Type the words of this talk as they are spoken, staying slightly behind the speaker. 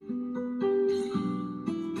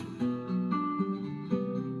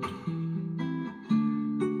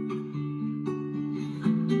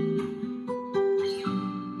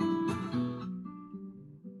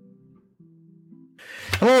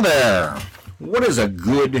Hello there. What is a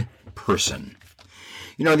good person?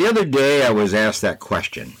 The other day I was asked that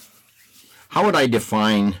question. How would I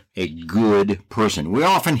define a good person? We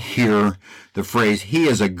often hear the phrase, he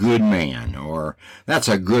is a good man, or that's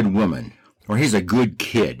a good woman, or he's a good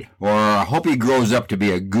kid, or I hope he grows up to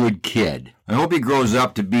be a good kid. I hope he grows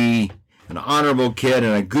up to be an honorable kid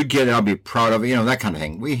and a good kid that I'll be proud of, that kind of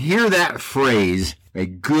thing. We hear that phrase, a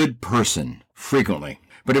good person, frequently.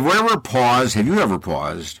 But have you ever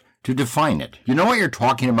paused to define it? You know what you're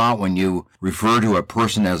talking about when you refer to a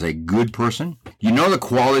person as a good person? You know the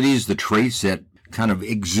qualities, the traits that kind of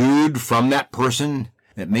exude from that person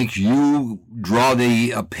that makes you draw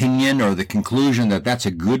the opinion or the conclusion that that's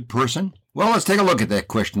a good person? Well, let's take a look at that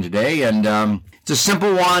question today. And it's a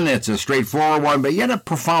simple one, it's a straightforward one, but yet a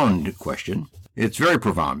profound question. It's very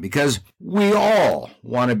profound because we all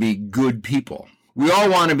want to be good people. We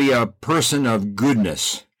all want to be a person of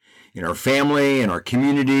goodness in our family, in our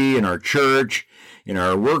community, in our church, in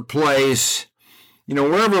our workplace,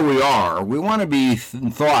 wherever we are. We want to be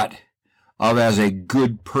thought of as a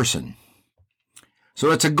good person.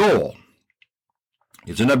 So it's a goal.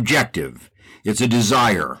 It's an objective. It's a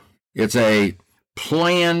desire. It's a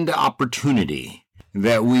planned opportunity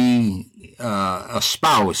that we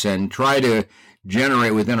espouse and try to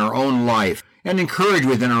generate within our own life and encourage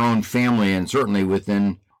within our own family and certainly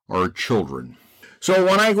within our children. So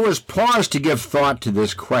when I was paused to give thought to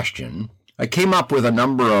this question, I came up with a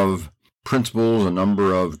number of principles, a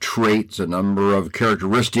number of traits, a number of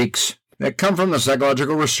characteristics that come from the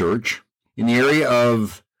psychological research in the area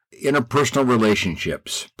of interpersonal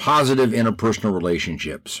relationships, positive interpersonal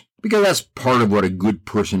relationships, because that's part of what a good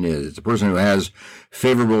person is. It's a person who has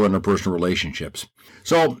favorable interpersonal relationships.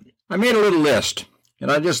 So I made a little list,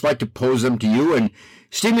 and I'd just like to pose them to you and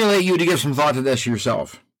stimulate you to give some thought to this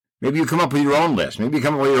yourself. Maybe you come up with your own list. Maybe you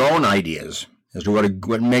come up with your own ideas as to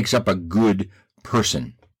what makes up a good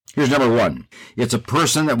person. Here's number one. It's a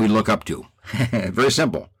person that we look up to. Very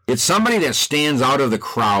simple. It's somebody that stands out of the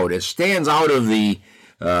crowd. It stands out of the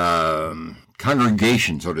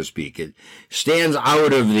congregation, so to speak. It stands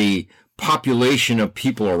out of the population of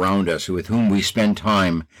people around us with whom we spend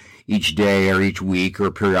time each day or each week or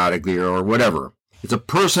periodically or whatever. It's a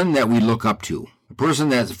person that we look up to. A person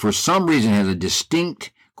that for some reason has a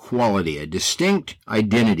distinct quality, a distinct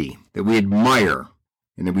identity that we admire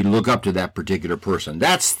and that we look up to that particular person.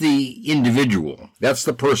 That's the individual. That's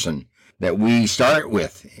the person that we start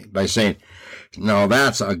with by saying, no,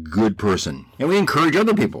 that's a good person. And we encourage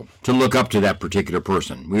other people to look up to that particular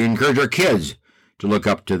person. We encourage our kids to look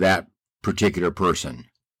up to that particular person.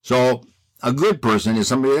 So a good person is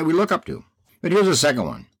somebody that we look up to. But here's the second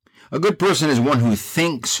one. A good person is one who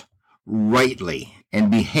thinks rightly and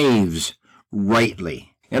behaves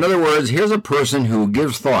rightly. In other words, here's a person who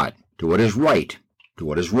gives thought to what is right, to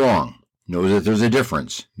what is wrong, knows that there's a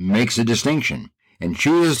difference, makes a distinction, and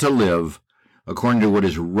chooses to live according to what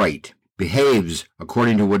is right, behaves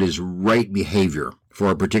according to what is right behavior for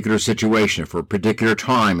a particular situation, for a particular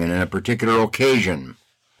time, and in a particular occasion.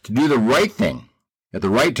 To do the right thing at the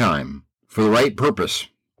right time for the right purpose.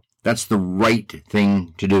 That's the right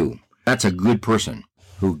thing to do. That's a good person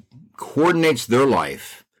who coordinates their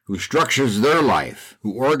life, who structures their life,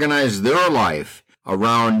 who organizes their life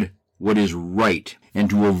around what is right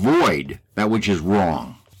and to avoid that which is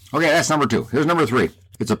wrong. Okay, that's number two. Here's number three.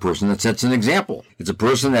 It's a person that sets an example. It's a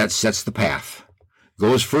person that sets the path,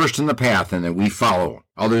 goes first in the path, and then we follow.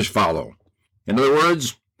 Others follow. In other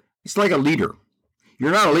words, it's like a leader.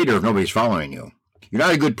 You're not a leader if nobody's following you. You're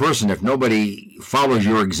not a good person if nobody follows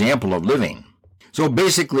your example of living. So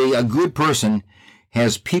basically, a good person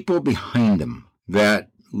has people behind them that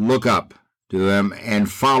look up to him and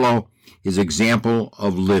follow his example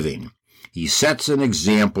of living. He sets an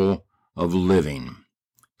example of living,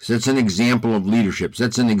 sets an example of leadership,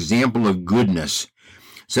 sets an example of goodness,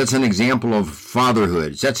 sets an example of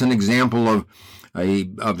fatherhood, sets an example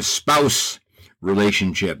of spouse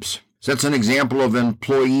relationships, sets an example of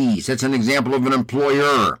employee, sets an example of an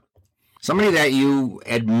employer. Somebody that you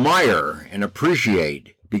admire and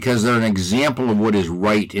appreciate because they're an example of what is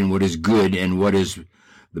right and what is good and what is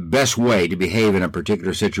the best way to behave in a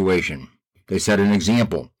particular situation. They set an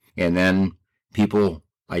example, and then people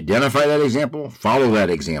identify that example, follow that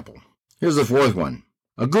example. Here's the fourth one.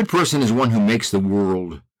 A good person is one who makes the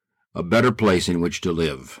world a better place in which to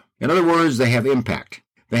live. In other words, they have impact.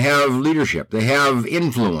 They have leadership. They have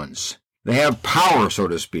influence. They have power, so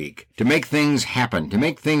to speak, to make things happen, to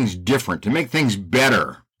make things different, to make things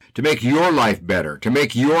better, to make your life better, to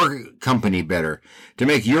make your company better, to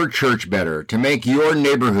make your church better, to make your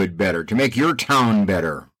neighborhood better, to make your town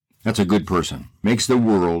better. That's a good person. Makes the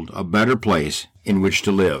world a better place in which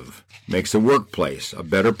to live. Makes the workplace a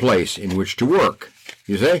better place in which to work.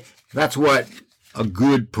 You see? That's what a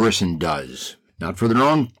good person does. Not for their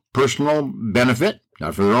own personal benefit,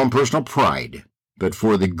 not for their own personal pride, but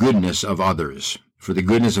for the goodness of others, for the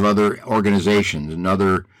goodness of other organizations and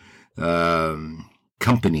other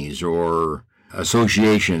companies or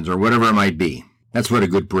associations or whatever it might be. That's what a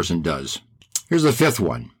good person does. Here's the fifth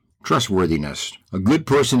one. Trustworthiness. A good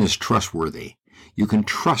person is trustworthy. You can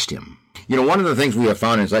trust him. You know, one of the things we have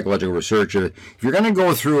found in psychological research, if you're going to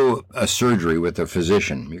go through a surgery with a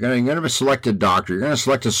physician, you're going to select a doctor, you're going to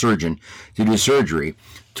select a surgeon to do surgery,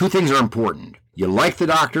 two things are important. You like the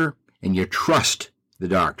doctor and you trust the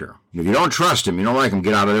doctor. If you don't trust him, you don't like him,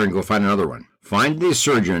 get out of there and go find another one. Find the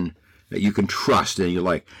surgeon that you can trust and you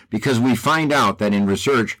like. Because we find out that in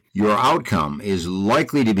research, your outcome is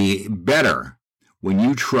likely to be better when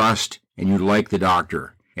you trust and you like the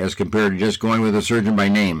doctor, as compared to just going with a surgeon by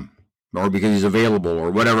name, or because he's available,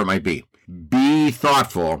 or whatever it might be. Be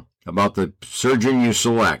thoughtful about the surgeon you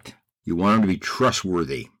select. You want him to be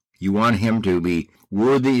trustworthy. You want him to be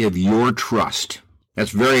worthy of your trust.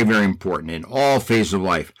 That's very, very important in all phases of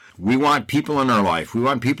life. We want people in our life. We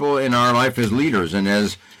want people in our life as leaders and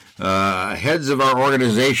as heads of our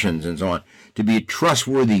organizations and so on, to be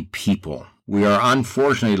trustworthy people. We are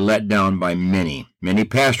unfortunately let down by many. Many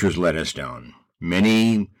pastors let us down.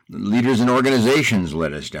 Many leaders in organizations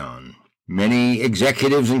let us down. Many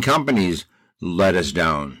executives in companies let us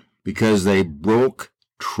down because they broke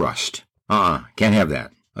trust. Can't have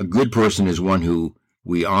that. A good person is one who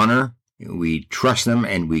we honor, we trust them,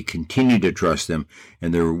 and we continue to trust them,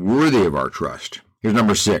 and they're worthy of our trust. Here's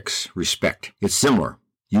number 6, respect. It's similar.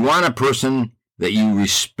 You want a person that you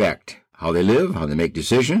respect. How they live, how they make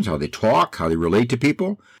decisions, how they talk, how they relate to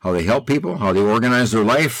people, how they help people, how they organize their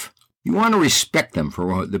life. You want to respect them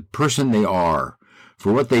for the person they are,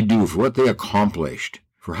 for what they do, for what they accomplished,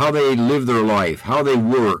 for how they live their life, how they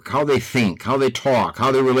work, how they think, how they talk,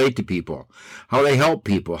 how they relate to people, how they help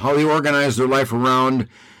people, how they organize their life around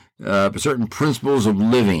certain principles of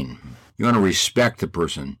living. You want to respect the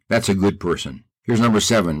person. That's a good person. Here's number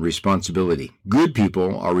 7, responsibility. Good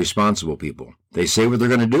people are responsible people. They say what they're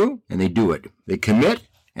going to do, and they do it. They commit,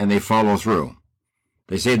 and they follow through.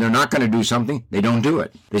 They say they're not going to do something, they don't do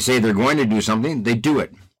it. They say they're going to do something, they do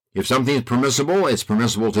it. If something is permissible, it's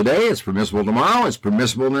permissible today, it's permissible tomorrow, it's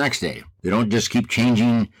permissible the next day. They don't just keep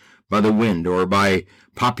changing by the wind or by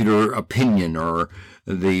popular opinion or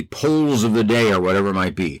the polls of the day or whatever it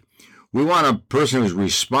might be. We want a person who's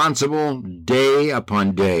responsible day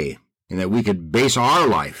upon day, and that we could base our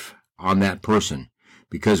life on that person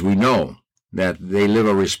because we know that they live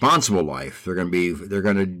a responsible life. They're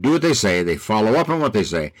going to do what they say, they follow up on what they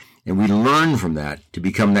say, and we learn from that to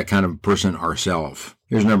become that kind of person ourselves.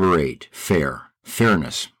 Here's number 8,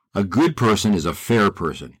 fairness. A good person is a fair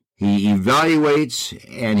person. He evaluates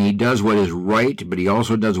and he does what is right, but he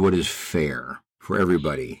also does what is fair for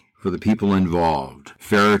everybody, for the people involved.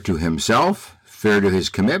 Fair to himself, fair to his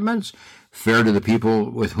commitments, fair to the people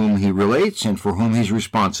with whom he relates and for whom he's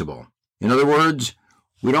responsible. In other words,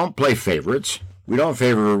 we don't play favorites. We don't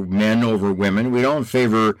favor men over women. We don't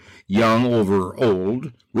favor young over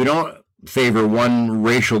old. We don't favor one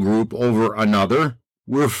racial group over another.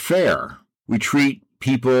 We're fair. We treat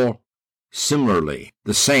people similarly,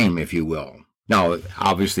 the same, if you will. Now,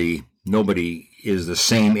 obviously, nobody is the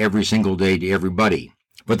same every single day to everybody,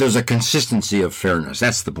 but there's a consistency of fairness.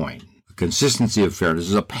 That's the point. A consistency of fairness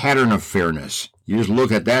is a pattern of fairness. You just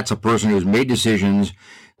look at that's a person who's made decisions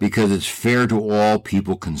because it's fair to all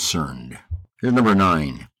people concerned. Here's number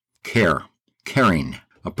 9, caring.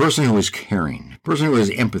 A person who is caring, a person who has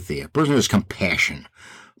empathy, a person who has compassion,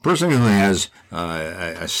 a person who has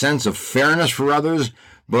a sense of fairness for others,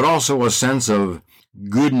 but also a sense of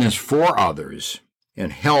goodness for others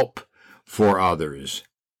and help for others.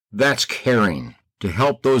 That's caring. To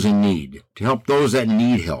help those in need, to help those that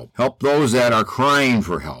need help those that are crying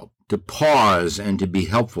for help, to pause and to be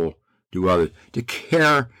helpful to others, to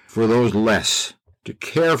care for those less, to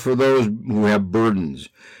care for those who have burdens,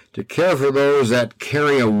 to care for those that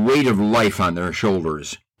carry a weight of life on their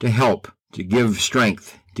shoulders, to help, to give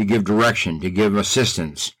strength, to give direction, to give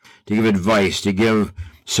assistance, to give advice, to give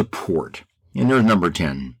support. And there's number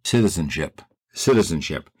 10, citizenship.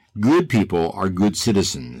 Good people are good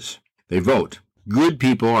citizens. They vote. Good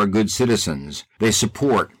people are good citizens. They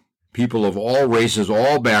support people of all races,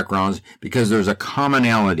 all backgrounds, because there's a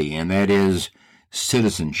commonality, and that is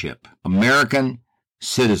citizenship. American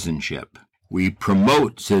citizenship. We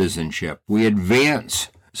promote citizenship. We advance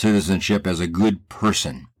citizenship as a good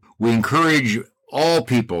person. We encourage all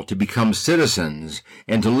people to become citizens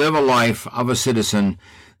and to live a life of a citizen.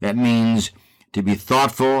 That means to be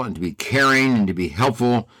thoughtful and to be caring and to be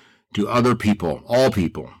helpful to other people, all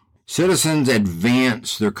people. Citizens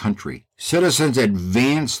advance their country. Citizens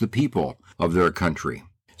advance the people of their country.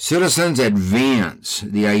 Citizens advance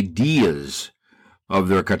the ideas of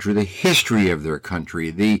their country, the history of their country,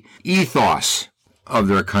 the ethos of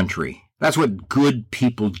their country. That's what good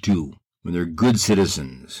people do when they're good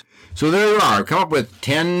citizens. So there you are. I've come up with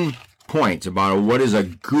 10 points about what is a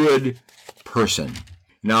good person.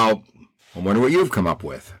 Now, I wonder what you've come up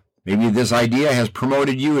with. Maybe this idea has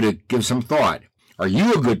promoted you to give some thought. Are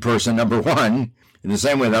you a good person, number one? In the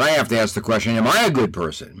same way that I have to ask the question, am I a good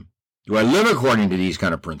person? Do I live according to these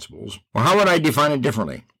kind of principles? Or how would I define it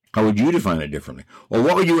differently? How would you define it differently? Or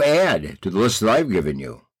what would you add to the list that I've given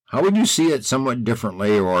you? How would you see it somewhat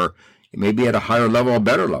differently, or maybe at a higher level, a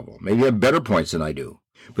better level? Maybe you have better points than I do.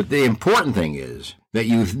 But the important thing is that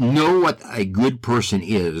you know what a good person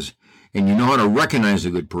is, and you know how to recognize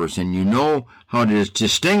a good person. You know how to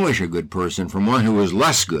distinguish a good person from one who is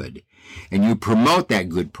less good. And you promote that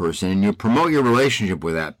good person, and you promote your relationship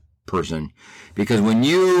with that person. Because when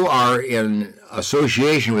you are in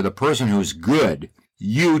association with a person who's good,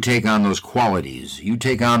 you take on those qualities. You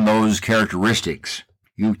take on those characteristics.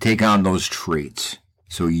 You take on those traits.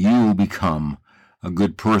 So you become a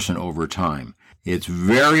good person over time. It's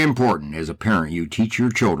very important as a parent, you teach your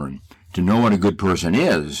children to know what a good person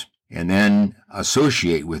is and then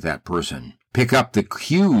associate with that person. Pick up the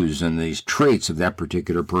cues and these traits of that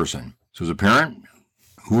particular person. So as a parent,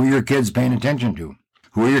 who are your kids paying attention to?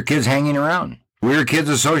 Who are your kids hanging around? Who are your kids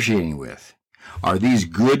associating with? Are these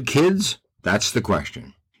good kids? That's the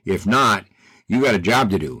question. If not, you got a job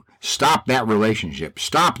to do. Stop that relationship.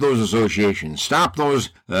 Stop those associations. Stop those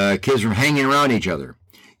kids from hanging around each other.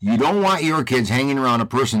 You don't want your kids hanging around a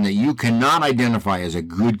person that you cannot identify as a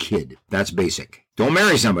good kid. That's basic. Don't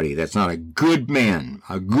marry somebody that's not a good man,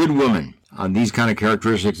 a good woman, on these kind of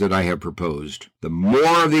characteristics that I have proposed. The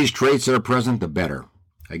more of these traits that are present, the better.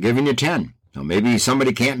 I've given you 10. Now, maybe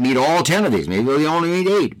somebody can't meet all 10 of these. Maybe they only meet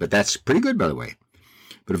 8, but that's pretty good, by the way.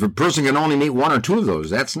 But if a person can only meet 1 or 2 of those,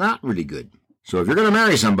 that's not really good. So if you're going to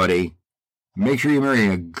marry somebody, make sure you're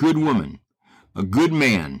marrying a good woman, a good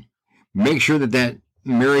man. Make sure that that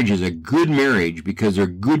marriage is a good marriage because they're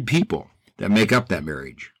good people that make up that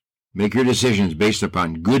marriage. Make your decisions based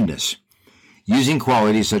upon goodness, using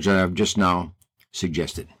qualities such as I've just now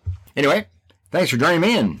suggested. Anyway, thanks for joining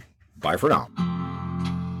me, and bye for now.